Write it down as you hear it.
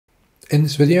In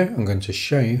this video, I'm going to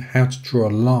show you how to draw a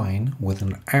line with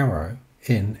an arrow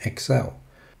in Excel.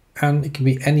 And it can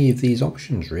be any of these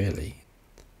options really.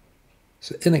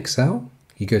 So in Excel,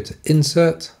 you go to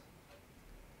Insert,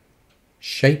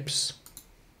 Shapes,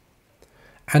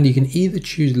 and you can either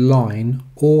choose line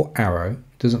or arrow,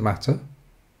 it doesn't matter.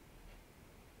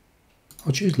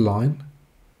 I'll choose line,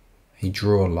 you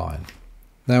draw a line.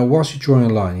 Now whilst you're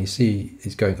drawing a line, you see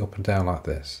it's going up and down like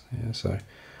this. Yeah, so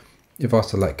if I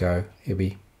was to let go, it'd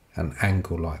be an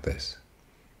angle like this.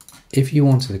 If you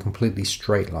wanted a completely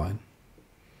straight line,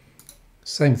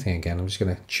 same thing again, I'm just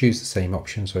going to choose the same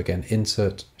option. So again,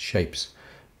 Insert, Shapes,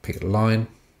 pick a line,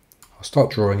 I'll start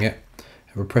drawing it.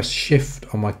 If I press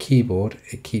Shift on my keyboard,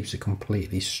 it keeps it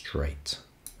completely straight.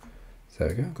 So there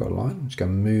we go, I've got a line, I'm just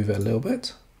going to move it a little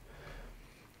bit.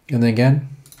 And then again,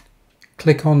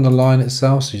 click on the line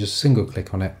itself, so just single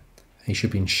click on it. And you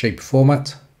should be in shape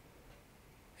format.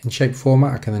 In shape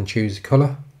format, I can then choose the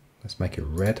color. Let's make it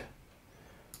red.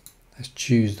 Let's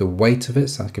choose the weight of it,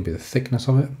 so that could be the thickness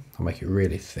of it. I'll make it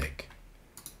really thick.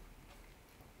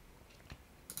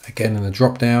 Again, in the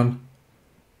drop down,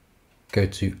 go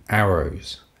to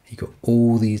arrows. You've got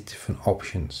all these different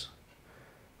options.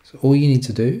 So all you need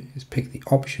to do is pick the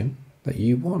option that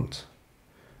you want.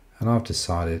 And I've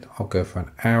decided I'll go for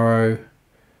an arrow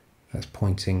that's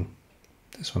pointing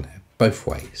this one here, both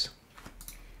ways.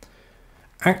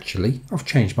 Actually, I've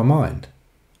changed my mind.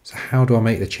 So how do I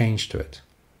make the change to it?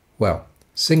 Well,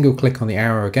 single click on the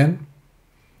arrow again,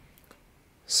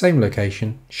 same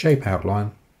location, shape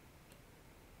outline,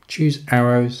 choose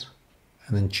arrows,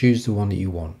 and then choose the one that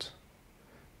you want.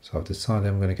 So I've decided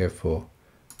I'm going to go for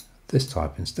this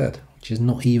type instead, which is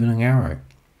not even an arrow.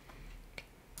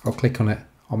 I'll click on it,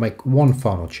 I'll make one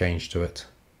final change to it.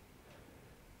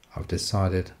 I've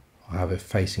decided I'll have it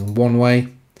facing one way,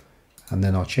 and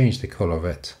then I'll change the color of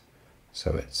it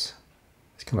so it's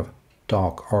kind of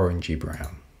dark orangey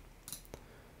brown.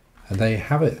 And there you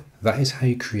have it. That is how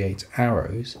you create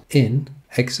arrows in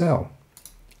Excel.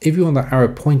 If you want that arrow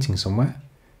pointing somewhere,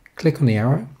 click on the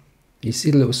arrow. You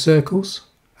see the little circles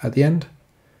at the end?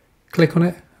 Click on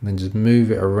it and then just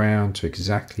move it around to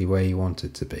exactly where you want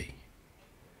it to be.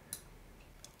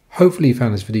 Hopefully you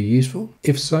found this video useful.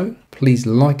 If so, please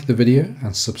like the video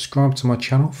and subscribe to my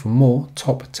channel for more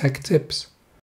top tech tips.